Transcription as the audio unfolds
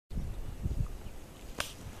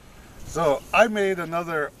So I made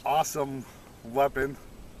another awesome weapon,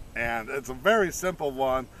 and it's a very simple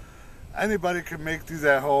one. Anybody can make these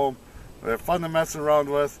at home. They're fun to mess around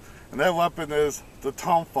with. And that weapon is the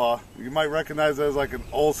Tonfa. You might recognize it as like an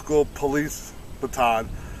old school police baton.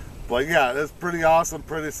 But yeah, it's pretty awesome,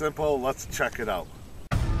 pretty simple. Let's check it out.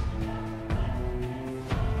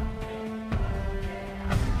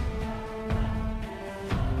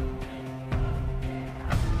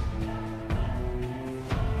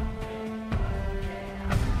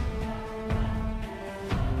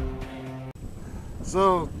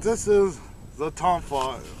 So this is the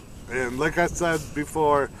Tonfa, and like I said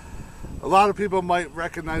before, a lot of people might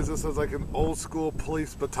recognize this as like an old school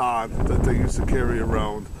police baton that they used to carry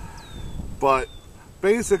around. But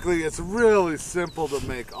basically it's really simple to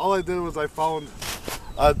make. All I did was I found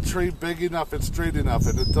a tree big enough and straight enough,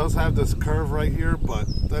 and it does have this curve right here, but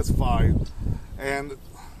that's fine. And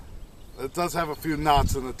it does have a few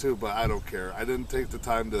knots in it too, but I don't care. I didn't take the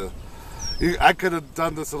time to... I could have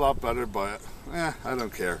done this a lot better, but I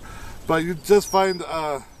don't care. But you just find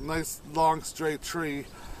a nice long straight tree,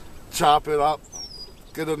 chop it up,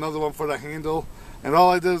 get another one for the handle, and all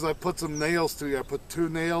I did is I put some nails to it. I put 2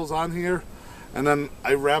 nails on here, and then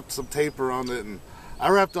I wrapped some tape around it, and I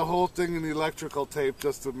wrapped the whole thing in electrical tape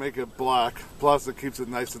just to make it black. Plus it keeps it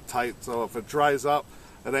nice and tight, so if it dries up,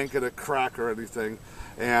 it ain't gonna crack or anything,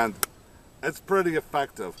 and it's pretty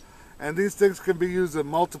effective. And these things can be used in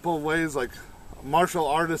multiple ways. Like martial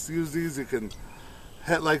artists use these. You can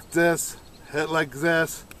hit like this, hit like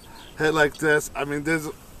this, hit like this. I mean,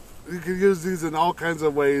 you can use these in all kinds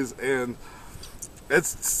of ways, and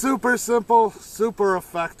it's super simple, super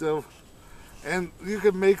effective, and you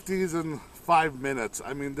can make these in 5 minutes.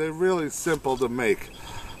 I mean, they're really simple to make,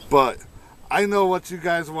 but I know what you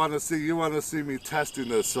guys want to see. You want to see me testing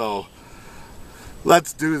this, so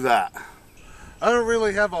let's do that. I don't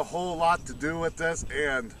really have a whole lot to do with this,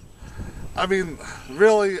 and I mean,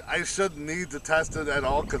 really, I shouldn't need to test it at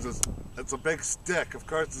all because it's a big stick. Of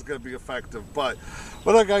course it's going to be effective, but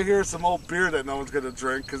what I got here is some old beer that no one's going to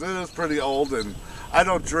drink because it is pretty old and I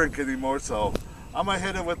don't drink anymore, so I'm going to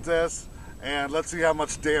hit it with this and let's see how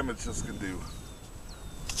much damage this can do.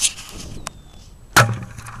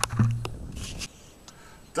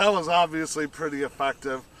 That was obviously pretty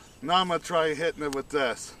effective. Now I'm going to try hitting it with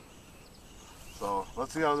this. So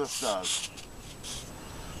let's see how this does.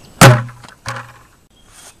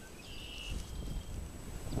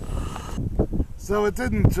 So it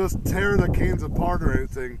didn't just tear the canes apart or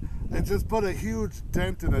anything, it just put a huge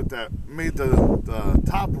dent in it that made the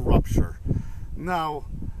top rupture. Now,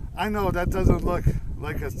 I know that doesn't look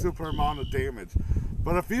like a super amount of damage,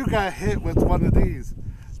 but if you got hit with one of these,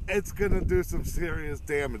 it's gonna do some serious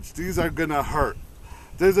damage. These are gonna hurt.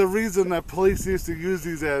 There's a reason that police used to use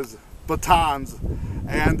these as batons,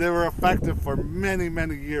 and they were effective for many,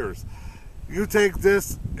 many years. You take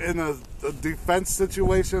this in a defense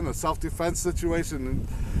situation, a self-defense situation,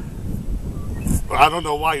 I don't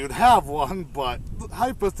know why you'd have one, but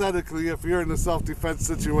hypothetically, if you're in a self-defense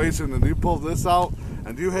situation and you pull this out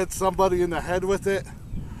and you hit somebody in the head with it,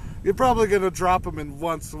 you're probably going to drop them in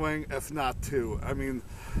one swing, if not 2. I mean,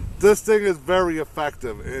 this thing is very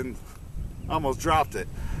effective, and I almost dropped it.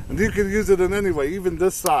 And you can use it in any way, even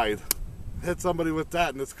this side. Hit somebody with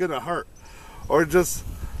that and it's going to hurt. Or just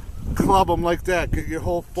club them like that, get your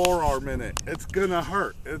whole forearm in it. It's going to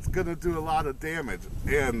hurt. It's going to do a lot of damage.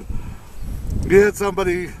 And you hit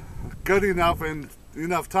somebody good enough and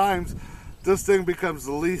enough times, this thing becomes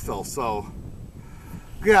lethal. So,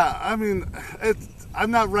 yeah, I mean,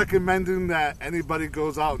 I'm not recommending that anybody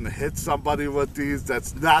goes out and hits somebody with these.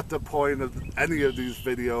 That's not the point of any of these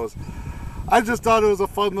videos. I just thought it was a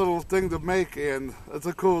fun little thing to make, and it's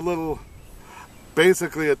a cool little,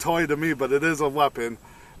 basically a toy to me, but it is a weapon.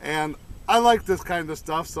 And I like this kind of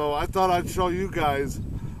stuff, so I thought I'd show you guys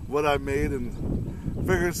what I made, and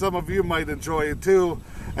figured some of you might enjoy it too.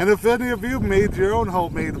 And if any of you made your own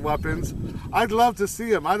homemade weapons, I'd love to see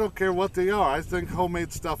them. I don't care what they are. I think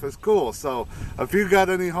homemade stuff is cool. So if you got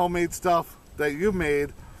any homemade stuff that you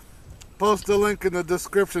made, post a link in the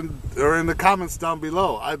description or in the comments down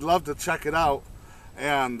below. I'd love to check it out.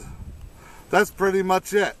 And that's pretty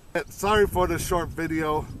much it. Sorry for the short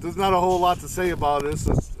video. There's not a whole lot to say about it.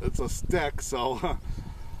 It's a stick, so.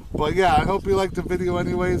 But yeah, I hope you liked the video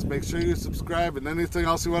anyways. Make sure you subscribe, and anything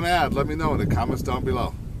else you want to add, let me know in the comments down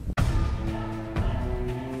below.